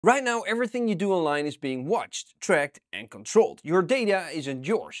Right now, everything you do online is being watched, tracked, and controlled. Your data isn't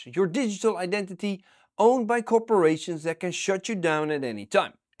yours. Your digital identity owned by corporations that can shut you down at any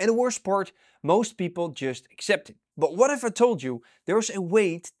time. And the worst part, most people just accept it. But what if I told you there's a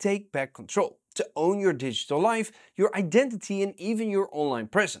way to take back control, to own your digital life, your identity, and even your online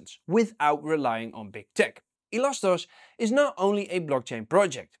presence without relying on big tech? Elastos is not only a blockchain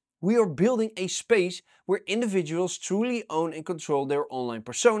project. We are building a space where individuals truly own and control their online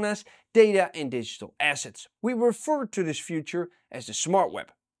personas, data, and digital assets. We refer to this future as the smart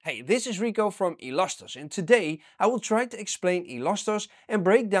web. Hey, this is Rico from Elastos, and today I will try to explain Elastos and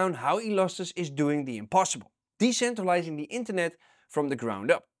break down how Elastos is doing the impossible, decentralizing the internet from the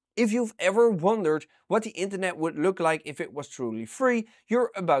ground up. If you've ever wondered what the internet would look like if it was truly free,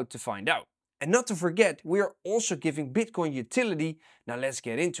 you're about to find out. And not to forget, we are also giving Bitcoin utility. Now let's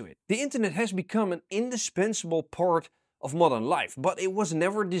get into it. The internet has become an indispensable part of modern life, but it was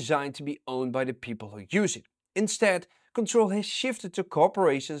never designed to be owned by the people who use it. Instead, control has shifted to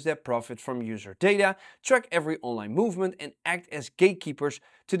corporations that profit from user data, track every online movement, and act as gatekeepers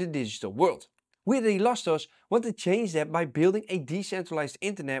to the digital world. We at Elastos want to change that by building a decentralized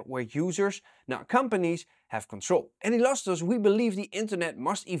internet where users, not companies, have control. At Elastos, we believe the internet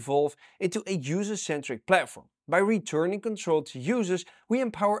must evolve into a user-centric platform. By returning control to users, we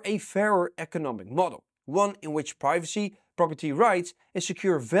empower a fairer economic model, one in which privacy, property rights, and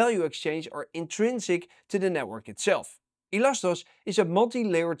secure value exchange are intrinsic to the network itself. Elastos is a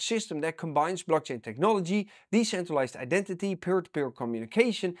multi-layered system that combines blockchain technology, decentralized identity, peer-to-peer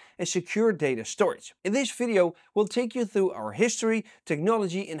communication, and secure data storage. In this video, we'll take you through our history,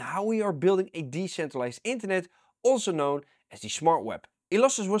 technology, and how we are building a decentralized internet, also known as the smart web.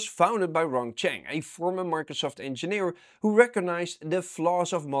 Elastos was founded by Ron Chang, a former Microsoft engineer who recognized the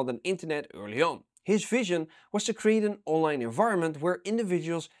flaws of modern internet early on. His vision was to create an online environment where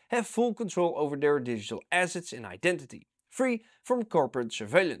individuals have full control over their digital assets and identity, free from corporate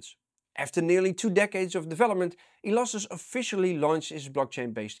surveillance. After nearly 2 decades of development, Elastos officially launched its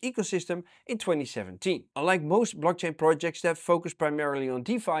blockchain-based ecosystem in 2017. Unlike most blockchain projects that focus primarily on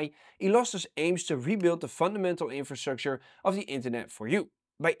DeFi, Elastos aims to rebuild the fundamental infrastructure of the internet for you.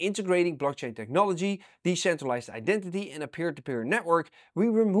 By integrating blockchain technology, decentralized identity, and a peer-to-peer network, we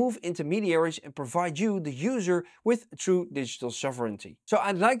remove intermediaries and provide you, the user, with true digital sovereignty. So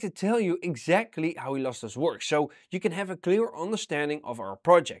I'd like to tell you exactly how Elastos works, so you can have a clear understanding of our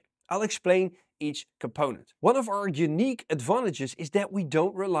project. I'll explain each component. One of our unique advantages is that we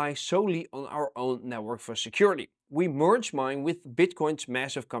don't rely solely on our own network for security. We merge mine with Bitcoin's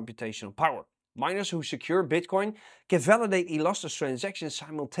massive computational power. Miners who secure Bitcoin can validate Elastos transactions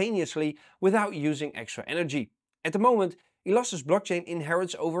simultaneously without using extra energy. At the moment, Elastos blockchain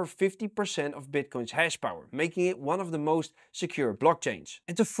inherits over 50% of Bitcoin's hash power, making it one of the most secure blockchains.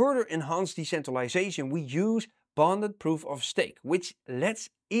 And to further enhance decentralization, we use bonded proof of stake, which lets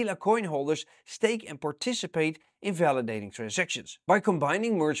ELA coin holders stake and participate in validating transactions. By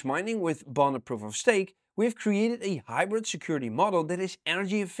combining merge mining with bonded proof of stake, we have created a hybrid security model that is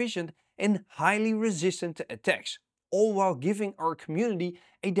energy efficient and highly resistant to attacks, all while giving our community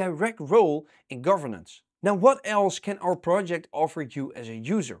a direct role in governance. Now, what else can our project offer you as a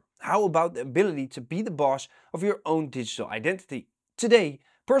user? How about the ability to be the boss of your own digital identity? Today,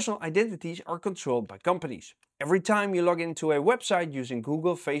 personal identities are controlled by companies. Every time you log into a website using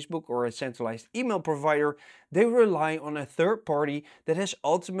Google, Facebook, or a centralized email provider, they rely on a third party that has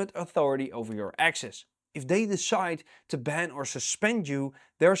ultimate authority over your access. If they decide to ban or suspend you,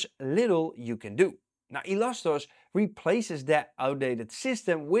 there's little you can do. Now, Elastos replaces that outdated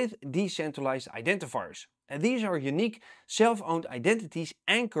system with decentralized identifiers. And these are unique, self-owned identities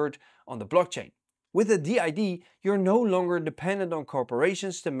anchored on the blockchain. With a DID, you're no longer dependent on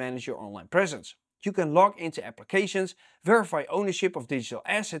corporations to manage your online presence. You can log into applications, verify ownership of digital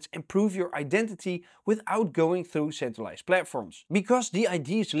assets, and prove your identity without going through centralized platforms. Because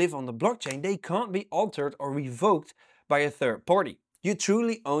DIDs live on the blockchain, they can't be altered or revoked by a third party. You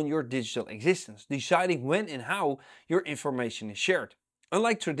truly own your digital existence, deciding when and how your information is shared.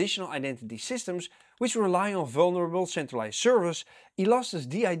 Unlike traditional identity systems, which rely on vulnerable centralized servers, Elastos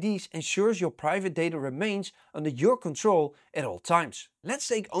DIDs ensures your private data remains under your control at all times. Let's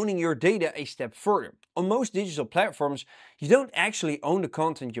take owning your data a step further. On most digital platforms, you don't actually own the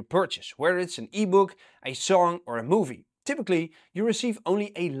content you purchase, whether it's an ebook, a song, or a movie. Typically, you receive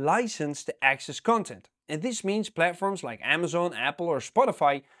only a license to access content. And this means platforms like Amazon, Apple, or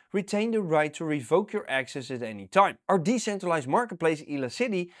Spotify retain the right to revoke your access at any time. Our decentralized marketplace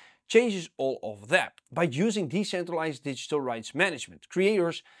Elasticity changes all of that. By using decentralized digital rights management,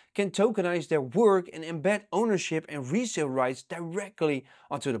 creators can tokenize their work and embed ownership and resale rights directly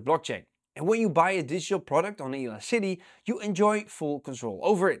onto the blockchain. And when you buy a digital product on Elasticity, you enjoy full control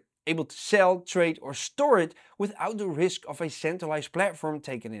over it, able to sell, trade, or store it without the risk of a centralized platform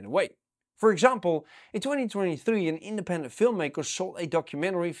taking it away. For example, in 2023, an independent filmmaker sold a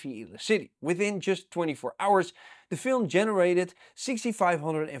documentary via Elasticity. Within just 24 hours, the film generated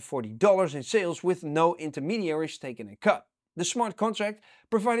 $6,540 in sales with no intermediaries taking a cut. The smart contract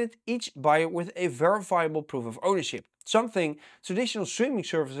provided each buyer with a verifiable proof of ownership, something traditional streaming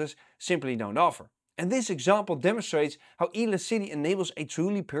services simply don't offer. And this example demonstrates how Elasticity enables a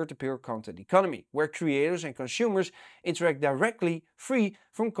truly peer-to-peer content economy, where creators and consumers interact directly, free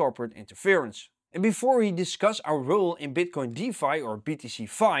from corporate interference. And before we discuss our role in Bitcoin DeFi or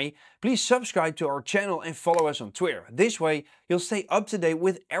BTC-Fi, please subscribe to our channel and follow us on Twitter. This way, you'll stay up to date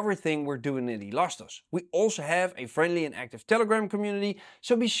with everything we're doing at Elastos. We also have a friendly and active Telegram community,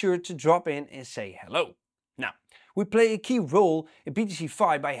 so be sure to drop in and say hello. Now, we play a key role in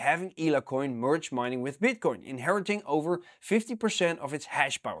BTC-Fi by having ElaCoin merge mining with Bitcoin, inheriting over 50% of its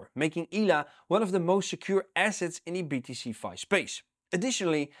hash power, making ELA one of the most secure assets in the BTC-Fi space.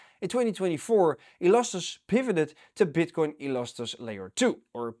 Additionally, in 2024, Elastos pivoted to Bitcoin Elastos Layer 2,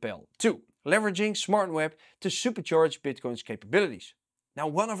 or BEL2, leveraging Smart Web to supercharge Bitcoin's capabilities. Now,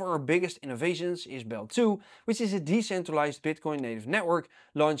 one of our biggest innovations is BEL2, which is a decentralized Bitcoin native network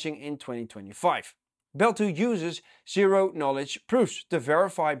launching in 2025. BEL2 uses zero-knowledge proofs to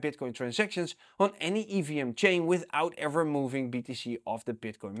verify Bitcoin transactions on any EVM chain without ever moving BTC off the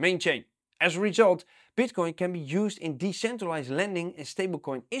Bitcoin main chain. As a result, Bitcoin can be used in decentralized lending and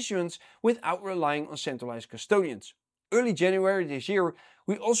stablecoin issuance without relying on centralized custodians. Early January this year,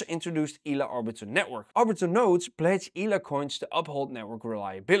 we also introduced ELA Arbiter Network. Arbiter nodes pledge ELA coins to uphold network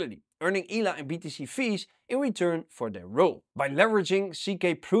reliability, earning ELA and BTC fees in return for their role. By leveraging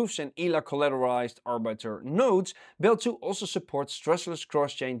CK proofs and ELA collateralized Arbiter nodes, BEL2 also supports trustless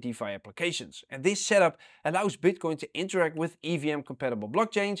cross-chain DeFi applications. And this setup allows Bitcoin to interact with EVM-compatible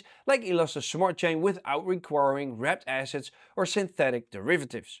blockchains like Elastos Smart Chain without requiring wrapped assets or synthetic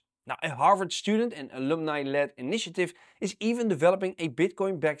derivatives. Now, a Harvard student and alumni-led initiative is even developing a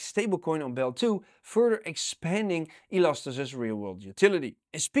Bitcoin-backed stablecoin on BEL2, further expanding Elastos' real-world utility.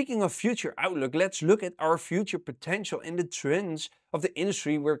 And speaking of future outlook, let's look at our future potential and the trends of the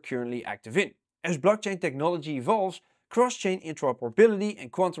industry we're currently active in. As blockchain technology evolves, cross-chain interoperability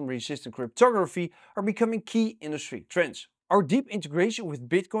and quantum-resistant cryptography are becoming key industry trends. Our deep integration with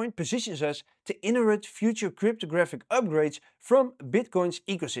Bitcoin positions us to inherit future cryptographic upgrades from Bitcoin's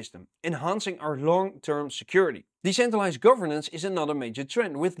ecosystem, enhancing our long-term security. Decentralized governance is another major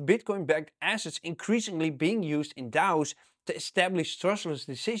trend, with Bitcoin-backed assets increasingly being used in DAOs to establish trustless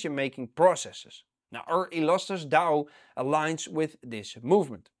decision-making processes. Now, our Elastos DAO aligns with this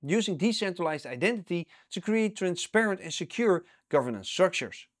movement, using decentralized identity to create transparent and secure governance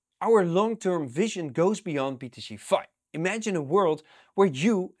structures. Our long-term vision goes beyond BTC-Fi. Imagine a world where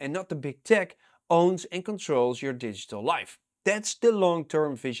you, and not the big tech, owns and controls your digital life. That's the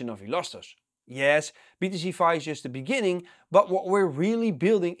long-term vision of Elastos. Yes, BTC-Fi is just the beginning, but what we're really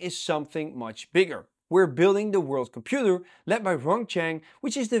building is something much bigger. We're building the world computer led by Rong Chang,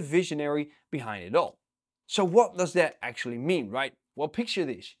 which is the visionary behind it all. So what does that actually mean, right? Well, picture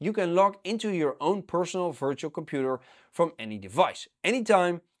this. You can log into your own personal virtual computer from any device,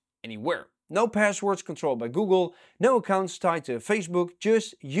 anytime, anywhere. No passwords controlled by Google, no accounts tied to Facebook,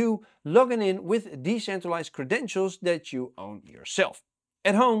 just you logging in with decentralized credentials that you own yourself.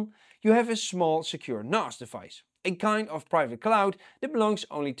 At home, you have a small, secure NAS device, a kind of private cloud that belongs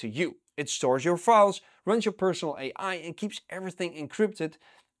only to you. It stores your files, runs your personal AI, and keeps everything encrypted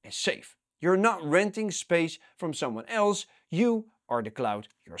and safe. You're not renting space from someone else, you are the cloud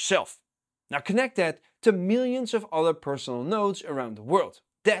yourself. Now connect that to millions of other personal nodes around the world.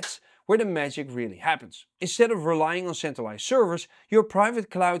 That's where the magic really happens. Instead of relying on centralized servers, your private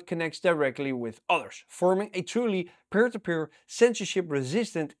cloud connects directly with others, forming a truly peer-to-peer,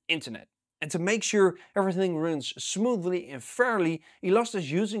 censorship-resistant internet. And to make sure everything runs smoothly and fairly, Elastos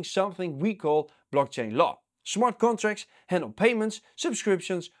is using something we call blockchain law. Smart contracts handle payments,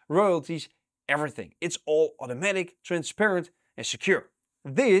 subscriptions, royalties, everything. It's all automatic, transparent, and secure.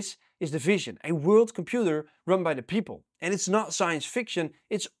 This is the vision, a world computer run by the people. And it's not science fiction,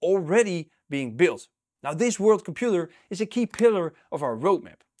 it's already being built. Now, this world computer is a key pillar of our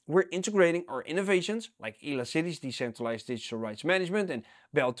roadmap. We're integrating our innovations, like Elastic's decentralized digital rights management and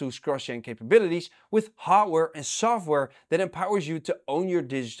BEL2's cross-chain capabilities, with hardware and software that empowers you to own your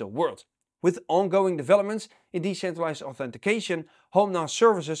digital world. With ongoing developments in decentralized authentication, home NAS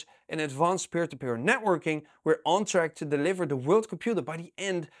services, and advanced peer-to-peer networking, we're on track to deliver the world computer by the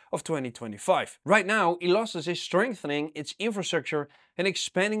end of 2025. Right now, Elastos is strengthening its infrastructure and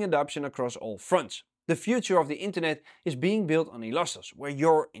expanding adoption across all fronts. The future of the internet is being built on Elastos, where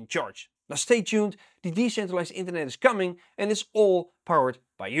you're in charge. Now stay tuned, the decentralized internet is coming and it's all powered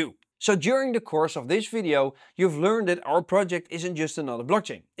by you. So during the course of this video, you've learned that our project isn't just another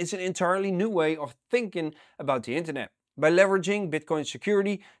blockchain. It's an entirely new way of thinking about the internet. By leveraging Bitcoin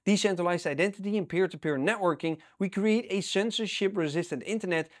security, decentralized identity and peer-to-peer networking, we create a censorship-resistant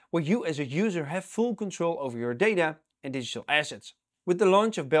internet where you as a user have full control over your data and digital assets. With the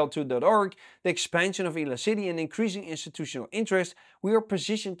launch of Bell2.org, the expansion of Elasticity and increasing institutional interest, we are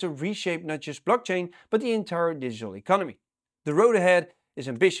positioned to reshape not just blockchain, but the entire digital economy. The road ahead is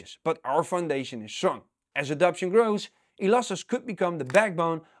ambitious, but our foundation is strong. As adoption grows, Elastos could become the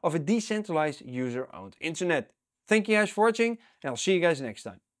backbone of a decentralized user-owned internet. Thank you guys for watching, and I'll see you guys next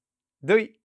time. Doei!